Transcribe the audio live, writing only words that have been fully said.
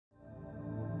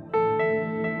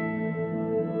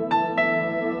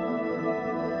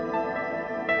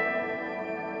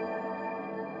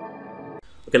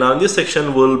Okay, now in this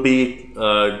section we'll be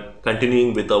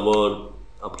continuing with our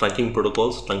trunking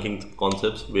protocols, trunking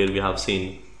concepts, where we have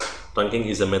seen trunking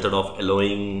is a method of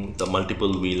allowing the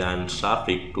multiple VLAN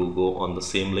traffic to go on the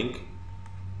same link.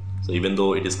 So even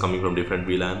though it is coming from different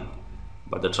VLAN,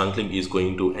 but the trunk link is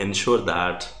going to ensure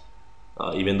that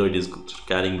even though it is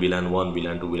carrying VLAN 1,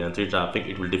 VLAN 2, VLAN 3 traffic,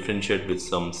 it will differentiate with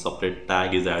some separate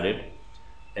tag is added,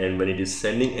 and when it is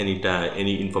sending any tag,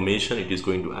 any information, it is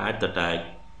going to add the tag,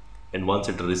 and once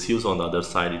it receives on the other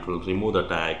side, it will remove the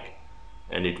tag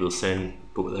and it will send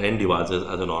to the end devices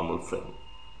as a normal frame.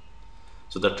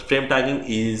 So that frame tagging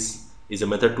is a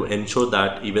method to ensure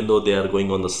that even though they are going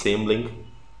on the same link,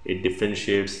 it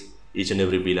differentiates each and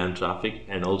every VLAN traffic,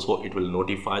 and also it will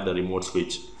notify the remote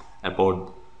switch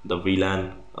about the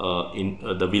VLAN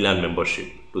the VLAN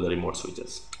membership to the remote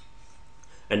switches.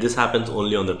 And this happens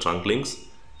only on the trunk links,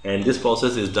 and this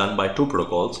process is done by two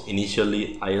protocols.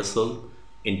 Initially ISL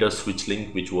inter-switch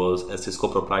link, which was a Cisco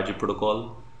proprietary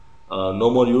protocol, no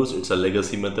more used. It's a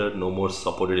legacy method, no more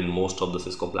supported in most of the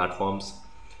Cisco platforms.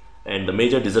 And the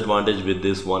major disadvantage with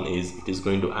this one is it is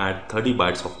going to add 30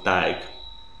 bytes of tag,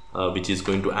 which is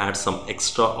going to add some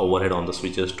extra overhead on the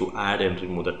switches to add and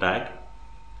remove the tag.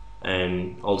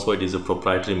 And also it is a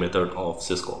proprietary method of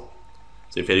Cisco.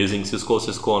 So if you're using Cisco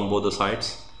on both the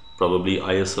sides, probably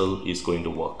ISL is going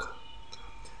to work.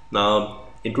 Now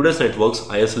in today's networks,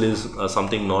 ISL is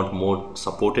something not more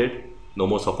supported, no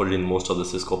more supported in most of the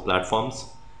Cisco platforms,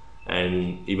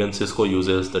 and even Cisco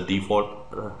uses the default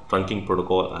trunking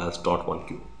protocol as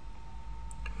 .1Q.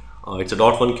 It's a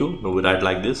 .1Q, we write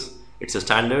like this. It's a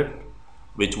standard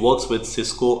which works with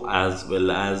Cisco as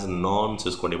well as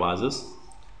non-Cisco devices.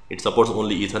 It supports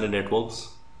only Ethernet networks.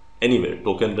 Anyway,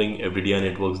 token ring, FDDI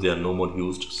networks, they are no more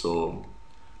used. So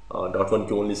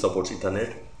 .1Q only supports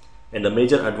Ethernet. And the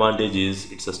major advantage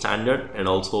is it's a standard, and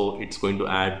also it's going to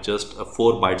add just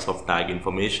 4 bytes of tag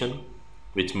information,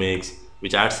 which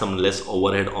adds some less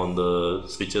overhead on the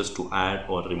switches to add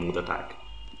or remove the tag.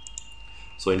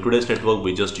 So in today's network,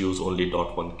 we just use only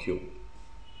 .1Q.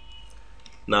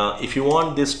 Now, if you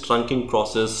want this trunking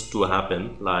process to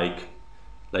happen, like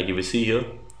if you see here,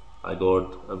 I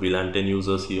got a VLAN 10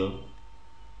 users here.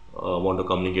 Want to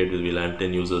communicate with VLAN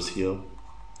 10 users here.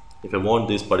 If I want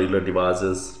these particular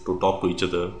devices to talk to each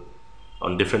other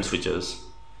on different switches,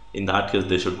 in that case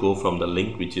they should go from the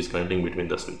link which is connecting between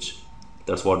the switch.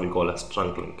 That's what we call as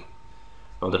trunk link.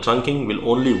 Now the trunking will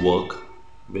only work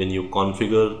when you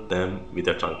configure them with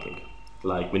a trunk link.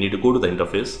 Like we need to go to the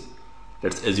interface.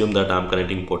 Let's assume that I'm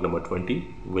connecting port number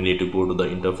 20. We need to go to the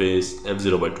interface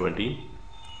F0/20,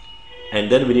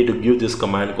 and then we need to give this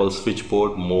command called switch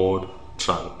port mode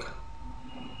trunk.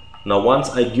 Now once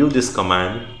I give this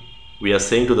command, we are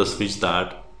saying to the switch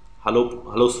that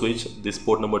hello switch, this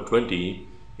port number 20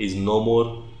 is no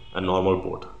more a normal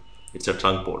port, it's a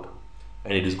trunk port,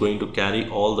 and it is going to carry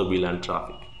all the VLAN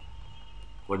traffic.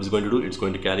 What it's going to do, it's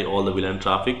going to carry all the VLAN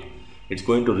traffic. It's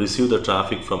going to receive the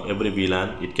traffic from every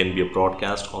VLAN. It can be a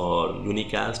broadcast or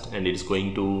unicast, and it's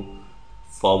going to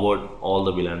forward all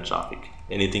the VLAN traffic,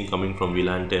 anything coming from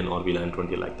VLAN 10 or VLAN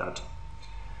 20, like that.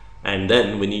 And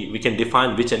then we can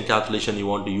define which encapsulation you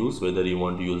want to use, whether you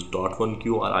want to use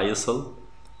 .1Q or ISL.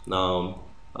 Now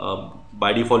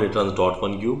by default it runs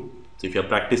 .1Q. So if you're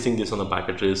practicing this on a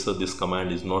packet tracer, this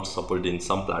command is not supported in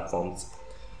some platforms,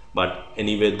 but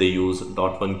anyway they use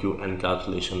 .1Q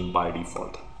encapsulation by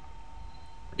default.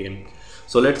 Okay,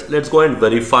 so let's go and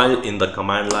verify in the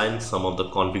command line some of the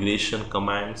configuration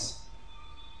commands.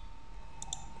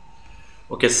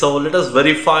 Okay, so let us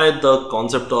verify the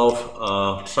concept of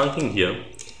trunking here.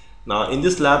 Now in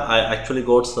this lab, I actually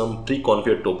got some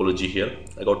pre-configured topology here.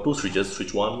 I got two switches,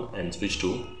 switch 1 and switch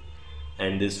 2.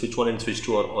 And this switch 1 and switch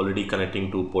 2 are already connecting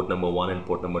to port number 1 and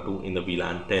port number 2 in the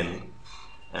VLAN 10.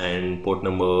 And port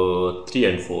number 3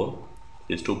 and 4,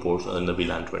 these two ports are in the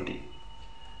VLAN 20.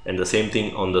 And the same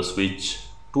thing on the switch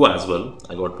 2 as well.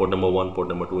 I got port number 1, port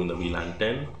number 2 in the VLAN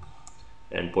 10.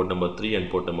 And port number 3 and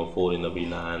port number 4 in the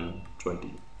VLAN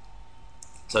 20.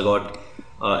 So I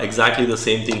got exactly the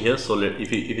same thing here. So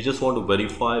if you just want to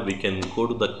verify, we can go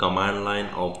to the command line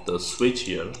of the switch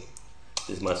here.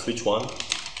 This is my switch 1.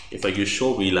 If I give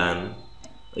show VLAN,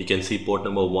 you can see port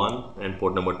number 1 and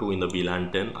port number 2 in the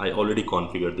VLAN 10. I already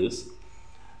configured this,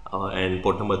 and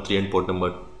port number 3 and port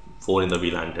number 4 in the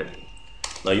VLAN 10.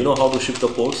 Now you know how to shift the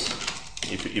ports.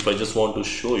 If I just want to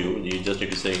show you, you just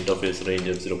need to say interface range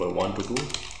F0/1 to 2,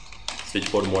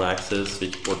 switch port mode access,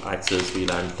 switch port access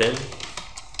VLAN 10,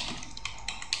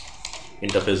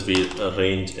 interface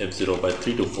range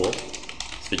F0/3 to 4,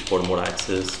 switch port mode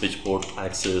access, switch port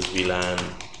access VLAN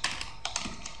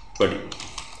 20.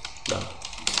 Done.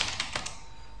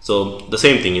 So the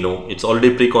same thing, it's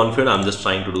already pre-configured. I'm just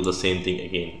trying to do the same thing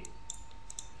again.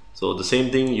 So the same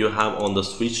thing you have on the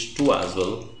switch 2 as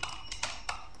well.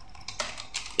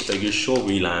 If I give show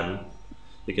VLAN,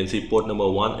 you can see port number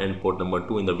 1 and port number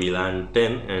 2 in the VLAN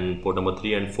 10 and port number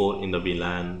 3 and 4 in the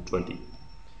VLAN 20.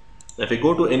 Now if I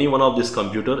go to any one of this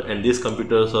computer, and these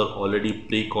computers are already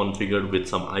pre-configured with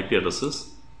some IP addresses,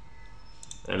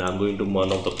 and I'm going to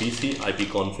one of the PC IP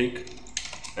config,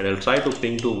 and I'll try to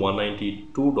ping to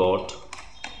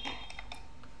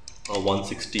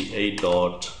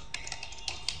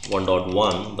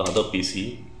 192.168.1.1, the other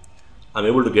PC. I'm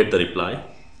able to get the reply.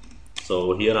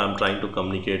 So here I'm trying to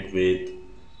communicate with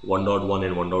 1.1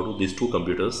 and 1.2, these two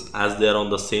computers, as they are on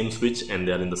the same switch and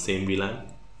they are in the same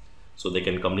VLAN, so they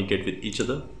can communicate with each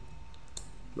other.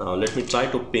 Now let me try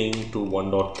to ping to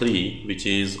 1.3, which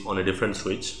is on a different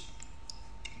switch.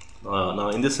 Now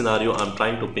in this scenario, I'm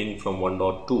trying to ping from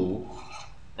 1.2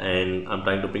 and I'm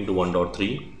trying to ping to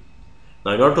 1.3.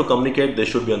 Now in order to communicate, they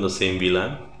should be on the same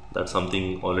VLAN. That's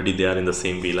something already they are in the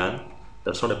same VLAN.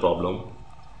 That's not a problem.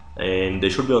 And they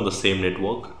should be on the same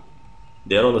network.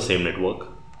 They are on the same network.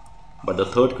 But the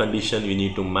third condition we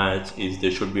need to match is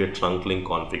there should be a trunk link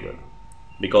configured.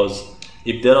 Because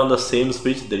if they are on the same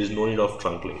switch, there is no need of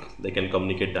trunk link. They can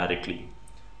communicate directly.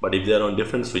 But if they are on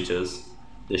different switches,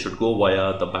 they should go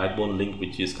via the backbone link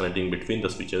which is connecting between the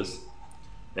switches.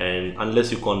 And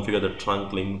unless you configure the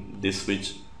trunk link, this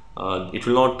switch, it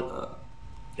will not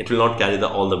carry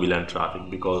all the VLAN traffic,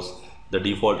 because the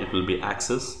default it will be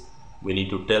access. We need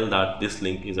to tell that this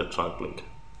link is a trunk link.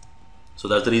 So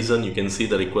that's the reason you can see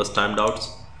the request timed outs.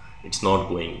 It's not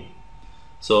going.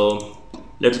 So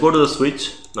let's go to the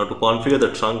switch now to configure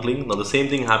the trunk link. Now the same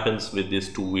thing happens with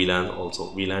these two VLANs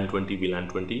also, VLAN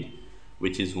 20,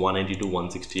 which is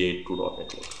 192.168.2.1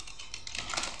 network.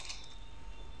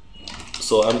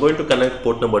 So I'm going to connect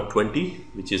port number 20,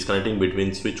 which is connecting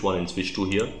between switch 1 and switch 2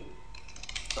 here.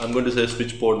 I'm going to say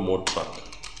switch port mode trunk.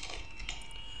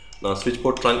 Now switch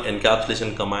port trunk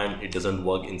encapsulation command, it doesn't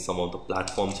work in some of the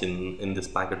platforms in this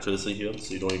packet tracer here,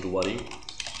 so you don't need to worry.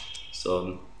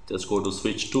 So just go to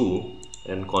switch 2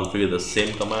 and configure the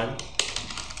same command,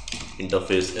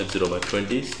 interface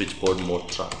F0/20 switch port mode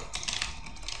trunk.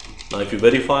 Now if you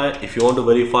want to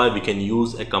verify, we can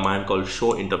use a command called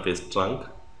show interface trunk.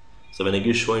 So when I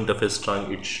give show interface trunk,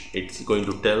 it's going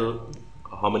to tell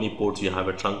how many ports you have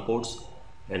at trunk ports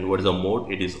and what is the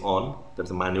mode it is on, that's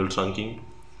a manual trunking,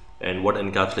 and what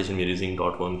encapsulation we are using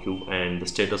 .1Q and the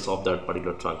status of that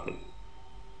particular trunk link.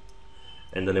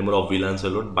 And the number of VLANs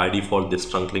will load. By default, this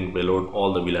trunk link will load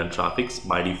all the VLAN traffics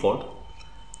by default.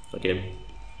 Okay.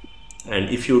 And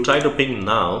if you try to ping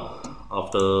now,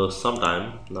 after some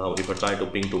time, now if I try to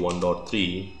ping to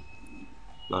 1.3,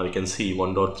 now you can see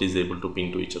 1.3 is able to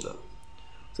ping to each other.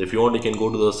 So if you want, you can go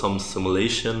to some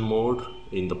simulation mode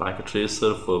in the packet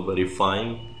tracer for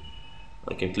verifying.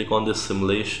 I can click on this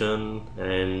simulation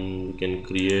and you can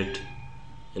create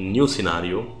a new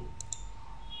scenario,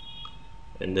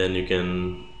 and then you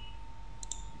can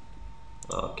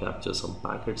capture some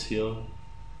packets here.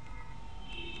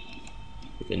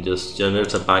 You can just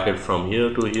generate a packet from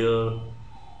here to here,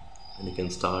 and you can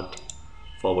start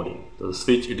forwarding. So the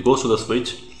switch, it goes to the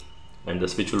switch, and the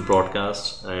switch will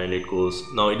broadcast, and it goes.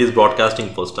 Now it is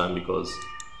broadcasting first time because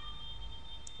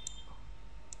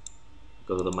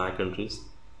of the MAC entries.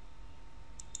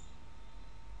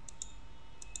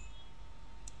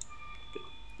 Okay.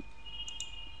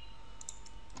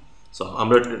 So I'm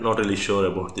not really sure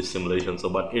about this simulation, so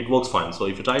but it works fine. So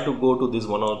if you try to go to this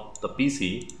one of the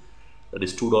PC, that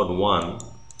is 2.1,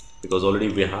 because already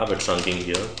we have a trunking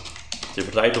here. So if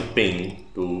you try to ping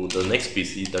to the next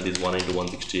PC, that is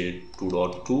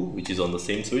 192.168.2.2, which is on the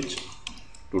same switch,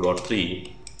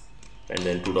 2.3, and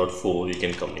then 2.4, you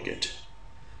can communicate.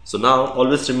 So now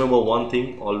always remember one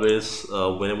thing, always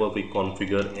whenever we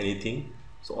configure anything,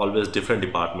 so always different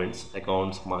departments,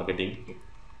 accounts, marketing,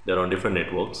 they're on different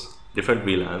networks, different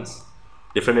VLANs,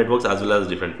 different networks as well as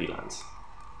different VLANs.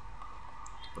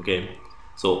 Okay,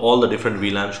 so all the different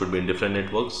VLANs should be in different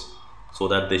networks so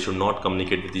that they should not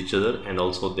communicate with each other, and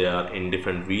also they are in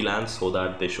different VLANs so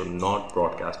that they should not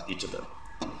broadcast each other.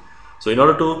 So in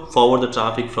order to forward the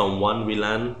traffic from one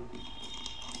VLAN,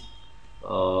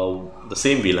 the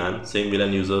same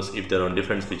VLAN users, if they're on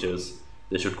different switches,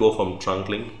 they should go from trunk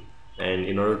link, and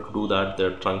in order to do that,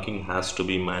 their trunking has to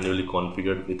be manually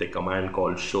configured with a command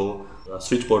called show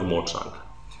switch port mode trunk,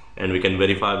 and we can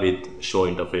verify with show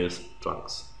interface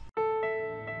trunks.